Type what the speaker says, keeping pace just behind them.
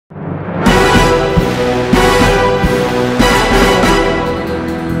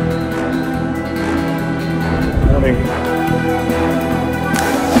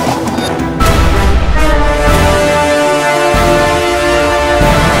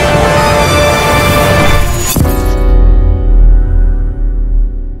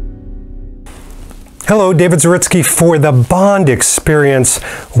Hello, David Zaritsky for the Bond Experience.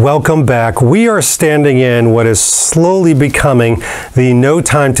 Welcome back. We are standing in what is slowly becoming the No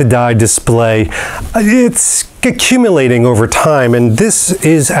Time to Die display. It's accumulating over time, and this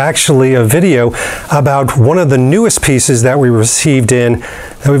is actually a video about one of the newest pieces that we received in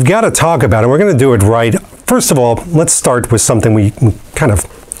that we've got to talk about, and we're going to do it right. First of all, let's start with something we kind of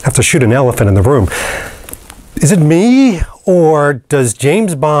have to shoot an elephant in the room. Is it me, or does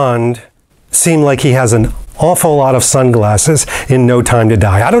James Bond seem like he has an awful lot of sunglasses in No Time to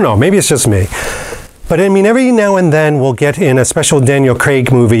Die? I don't know, maybe it's just me. But I mean, every now and then we'll get in a special Daniel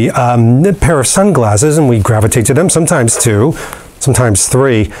Craig movie a pair of sunglasses, and we gravitate to them, sometimes two, sometimes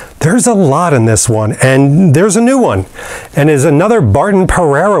three. There's a lot in this one, and there's a new one. And there's another Barton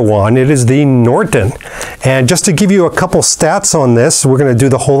Pereira one. It is the Norton. And just to give you a couple stats on this, we're going to do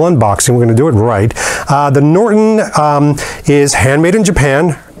the whole unboxing. We're going to do it right. The Norton is handmade in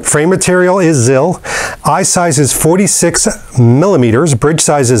Japan. Frame material is Zill. Eye size is 46 millimeters. Bridge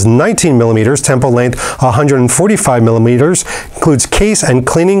size is 19 millimeters. Tempo length 145 millimeters. Includes case and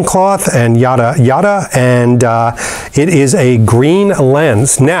cleaning cloth and yada yada. And it is a green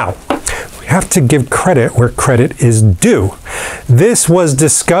lens. Now, we have to give credit where credit is due. This was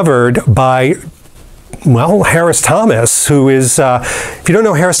discovered by, well, Harris Thomas, who is, if you don't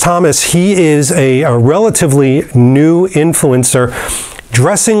know Harris Thomas, he is a relatively new influencer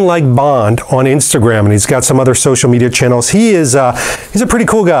dressing like Bond on Instagram, and he's got some other social media channels. He's a pretty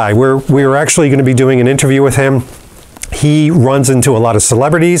cool guy. We're actually going to be doing an interview with him. He runs into a lot of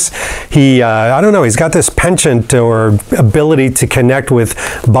celebrities. I don't know, he's got this penchant or ability to connect with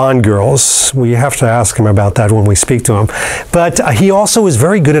Bond girls. We have to ask him about that when we speak to him. But he also is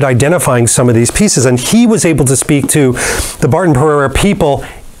very good at identifying some of these pieces, and he was able to speak to the Barton Pereira people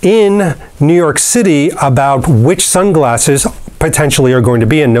in New York City about which sunglasses potentially are going to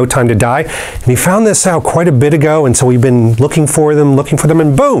be in No Time to Die. And he found this out quite a bit ago, and so we've been looking for them,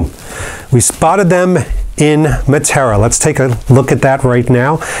 and boom, we spotted them in Matera. Let's take a look at that right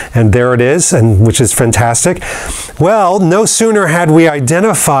now, and there it is, and which is fantastic. Well, no sooner had we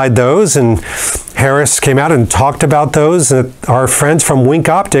identified those, and Harris came out and talked about those, our friends from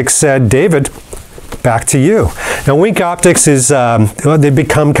Winkoptics said, David, back to you. Now, Winkoptics is, they've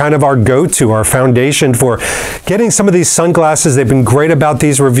become kind of our go-to, our foundation for getting some of these sunglasses. They've been great about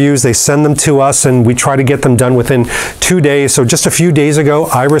these reviews. They send them to us, and we try to get them done within 2 days. So just a few days ago,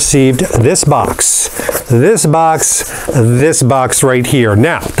 I received this box right here.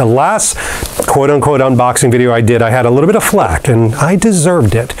 Now, the last quote-unquote unboxing video I did, I had a little bit of flack, and I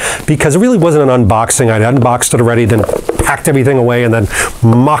deserved it, because it really wasn't an unboxing. I'd unboxed it already, then packed everything away, and then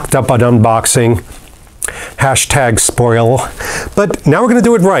mocked up an unboxing. Hashtag spoil. But now we're going to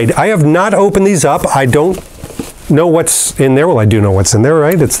do it right. I have not opened these up. I don't know what's in there. Well, I do know what's in there,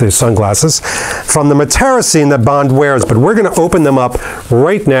 right? It's the sunglasses from the Matera scene that Bond wears, but we're going to open them up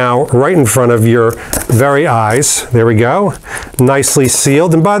right now, right in front of your very eyes. There we go. Nicely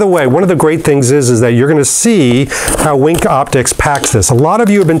sealed. And by the way, one of the great things is that you're going to see how Winkoptics packs this. A lot of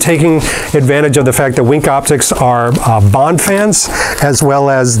you have been taking advantage of the fact that Winkoptics are Bond fans, as well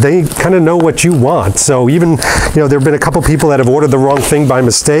as they kind of know what you want. So even, there have been a couple people that have ordered the wrong thing by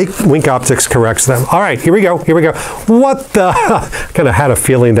mistake. Winkoptics corrects them. All right, here we go. What the? I kind of had a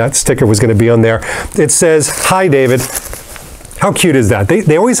feeling that sticker was going to be on there. It says, "Hi, David." How cute is that?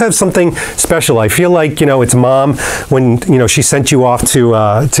 They always have something special. I feel like, it's mom when, she sent you off to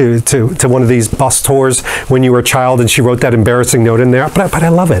one of these bus tours when you were a child, and she wrote that embarrassing note in there. But I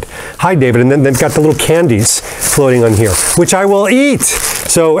love it. Hi, David. And then they've got the little candies floating on here, which I will eat.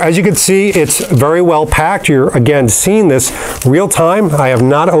 So as you can see, it's very well packed. You're, again, seeing this real time. I have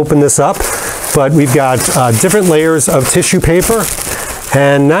not opened this up, but we've got different layers of tissue paper.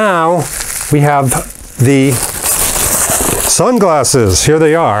 And now we have the sunglasses. Here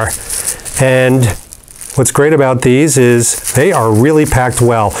they are. And what's great about these is they are really packed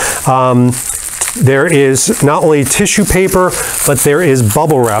well. There is not only tissue paper, but there is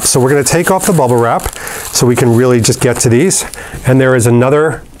bubble wrap. So we're going to take off the bubble wrap so we can really just get to these. And there is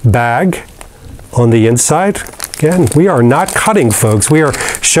another bag on the inside. Again, we are not cutting, folks. We are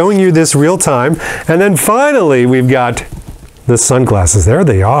showing you this real time. And then finally, we've got the sunglasses. There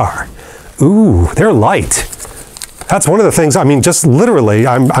they are. Ooh, they're light. That's one of the things, just literally,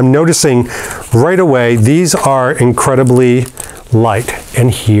 I'm noticing right away, these are incredibly light.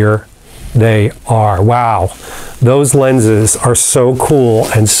 And here they are. Wow. Those lenses are so cool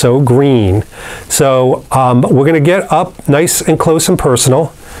and so green. So we're going to get up nice and close and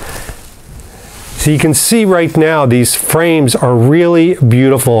personal. So you can see right now, these frames are really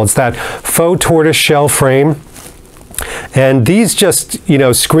beautiful. It's that faux tortoise shell frame. And these just, you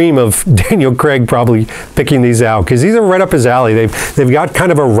know, scream of Daniel Craig probably picking these out, because these are right up his alley. They've got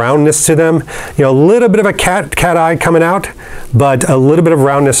kind of a roundness to them. You know, a little bit of a cat eye coming out, but a little bit of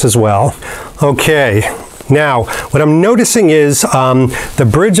roundness as well. Okay. Now, what I'm noticing is the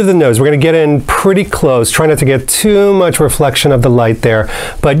bridge of the nose. We're going to get in pretty close. Try not to get too much reflection of the light there.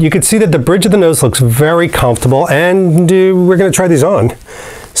 But you can see that the bridge of the nose looks very comfortable, and we're going to try these on.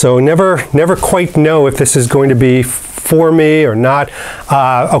 So never quite know if this is going to be for me or not.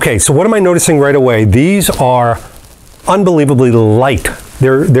 Okay, so what am I noticing right away? These are unbelievably light.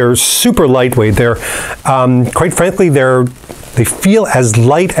 They're super lightweight. They're quite frankly, they feel as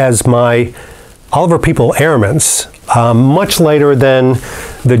light as my Oliver People Airmans, much lighter than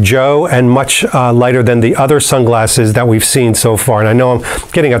the Joe and much lighter than the other sunglasses that we've seen so far. And I know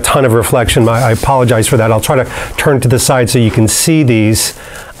I'm getting a ton of reflection. I apologize for that. I'll try to turn to the side so you can see these,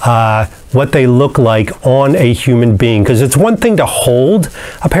 what they look like on a human being. Because it's one thing to hold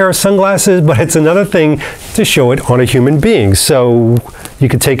a pair of sunglasses, but it's another thing to show it on a human being. So you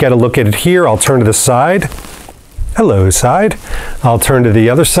can take a look at it here. I'll turn to the side. Hello, side. I'll turn to the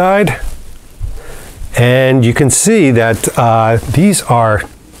other side. And you can see that these are,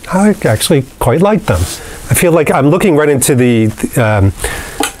 I actually quite like them. I feel like I'm looking right into the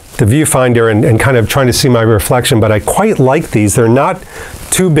viewfinder and kind of trying to see my reflection, but I quite like these. They're not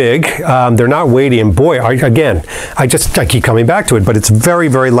too big, they're not weighty, and boy, I keep coming back to it, but it's very,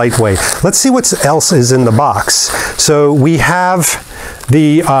 very lightweight. Let's see what else is in the box. So we have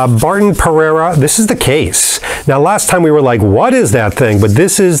the Barton Pereira. This is the case. Now, last time we were like, what is that thing? But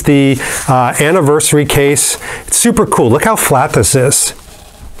this is the anniversary case. It's super cool. Look how flat this is.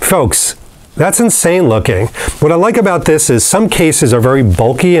 Folks, that's insane looking. What I like about this is some cases are very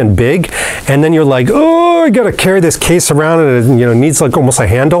bulky and big, and then you're like, oh, I gotta carry this case around, and it, you know, needs like almost a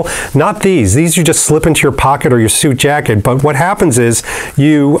handle. Not these. These you just slip into your pocket or your suit jacket. But what happens is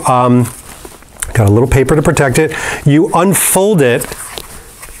you got a little paper to protect it. You unfold it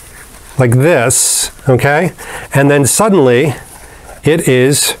like this, okay? And then suddenly it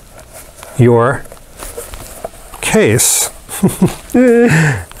is your case.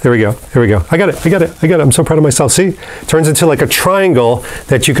 There we go. Here we go. I got it. I'm so proud of myself. See? It turns into like a triangle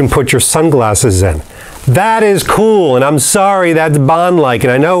that you can put your sunglasses in. That is cool, and I'm sorry that's Bond-like.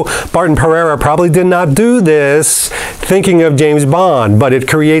 And I know Barton Pereira probably did not do this thinking of James Bond, but it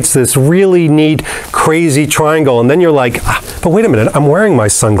creates this really neat, crazy triangle. And then you're like, but wait a minute, I'm wearing my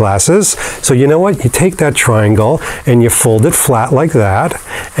sunglasses. So you know what? You take that triangle and you fold it flat like that,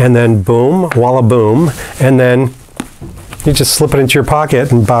 and then boom, walla boom, and then you just slip it into your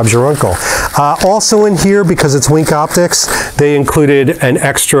pocket and Bob's your uncle. Also in here, because it's Winkoptics, they included an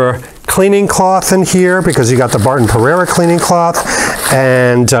extra cleaning cloth in here because you got the Barton Pereira cleaning cloth,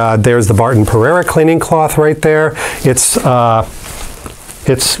 and there's the Barton Pereira cleaning cloth right there. It's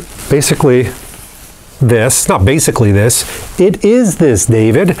basically this, not basically this, it is this,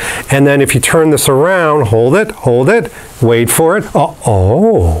 David. And then if you turn this around, hold it, wait for it.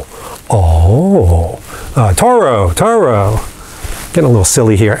 Toro. Getting a little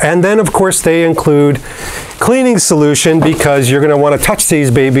silly here. And then of course they include cleaning solution because you're going to want to touch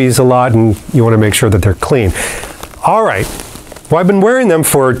these babies a lot and you want to make sure that they're clean. All right. Well, I've been wearing them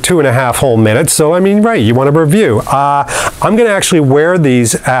for 2.5 whole minutes, so I mean, right, you want to review. I'm going to actually wear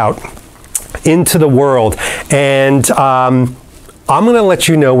these out into the world, and I'm going to let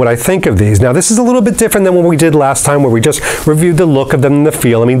you know what I think of these. Now, this is a little bit different than what we did last time where we just reviewed the look of them and the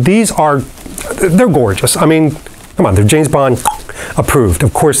feel. I mean, they're gorgeous. I mean, come on, they're James Bond approved.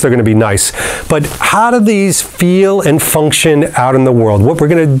 Of course, they're going to be nice. But how do these feel and function out in the world? What we're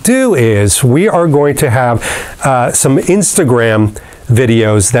going to do is we are going to have some Instagram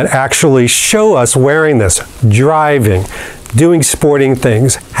videos that actually show us wearing this, driving, doing sporting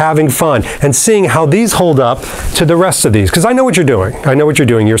things, having fun, and seeing how these hold up to the rest of these. Because I know what you're doing. I know what you're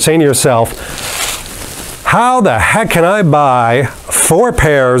doing. You're saying to yourself, how the heck can I buy 4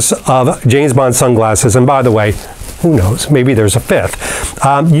 pairs of James Bond sunglasses? And by the way, who knows? Maybe there's a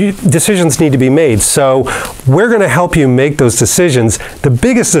 5th. Decisions need to be made. So we're going to help you make those decisions. The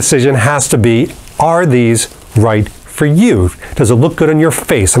biggest decision has to be, are these right for you? Does it look good on your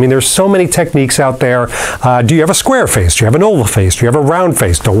face? I mean, there's so many techniques out there. Do you have a square face? Do you have an oval face? Do you have a round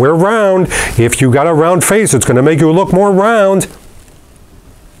face? Don't wear round. If you got a round face, it's going to make you look more round.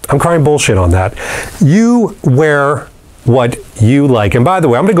 I'm crying bullshit on that. You wear what you like. And by the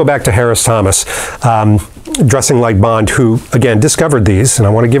way, I'm going to go back to Harris Thomas, Dressing Like Bond, who, again, discovered these. And I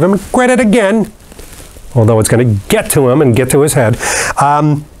want to give him credit again. although it's going to get to him and get to his head,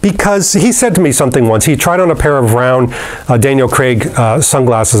 because he said to me something once. He tried on a pair of round Daniel Craig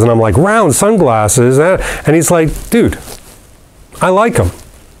sunglasses, and I'm like, round sunglasses? And he's like, dude, I like them.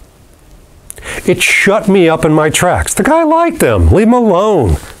 It shut me up in my tracks. The guy liked them. Leave him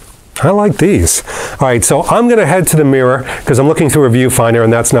alone. I like these. All right, so I'm going to head to the mirror because I'm looking through a viewfinder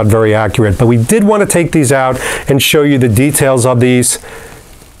and that's not very accurate. But we did want to take these out and show you the details of these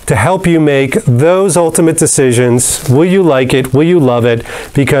to help you make those ultimate decisions. Will you like it? Will you love it?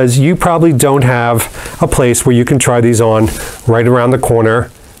 Because you probably don't have a place where you can try these on right around the corner,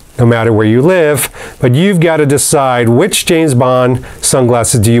 no matter where you live. But you've got to decide which James Bond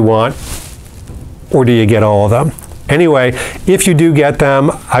sunglasses do you want, or do you get all of them? Anyway, if you do get them,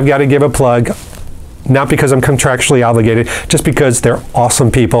 I've got to give a plug, not because I'm contractually obligated, just because they're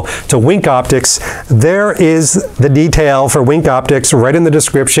awesome people, to Winkoptics. There is the detail for Winkoptics right in the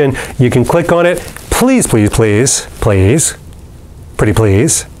description. You can click on it. Please, please, please, please, pretty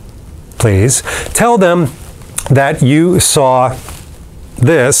please, please, tell them that you saw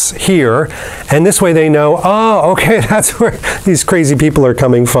this here, and this way they know, oh, okay, that's where these crazy people are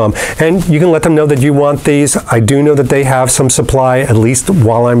coming from. And you can let them know that you want these. I do know that they have some supply, at least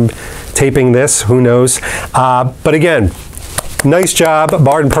while I'm taping this, who knows. But again, nice job,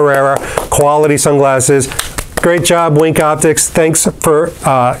 Barton Pereira, quality sunglasses. Great job, Winkoptics. Thanks for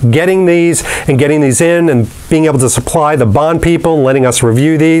getting these and getting these in and being able to supply the Bond people, letting us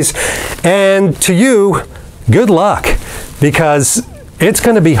review these. And to you, good luck, because it's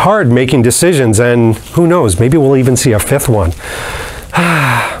going to be hard making decisions, and who knows, maybe we'll even see a fifth one.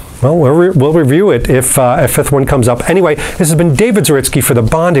 Well, we'll review it if a fifth one comes up. Anyway, this has been David Zaritsky for the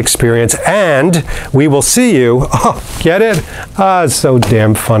Bond Experience, and we will see you. Oh, get it? It's so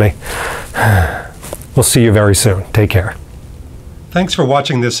damn funny. We'll see you very soon. Take care. Thanks for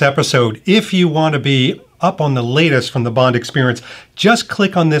watching this episode. If you want to be up on the latest from the Bond Experience, just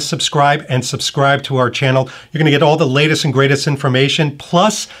click on this subscribe and subscribe to our channel. You're going to get all the latest and greatest information,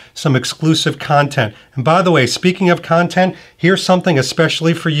 plus some exclusive content. And by the way, speaking of content, here's something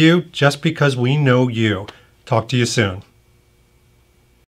especially for you, just because we know you. Talk to you soon.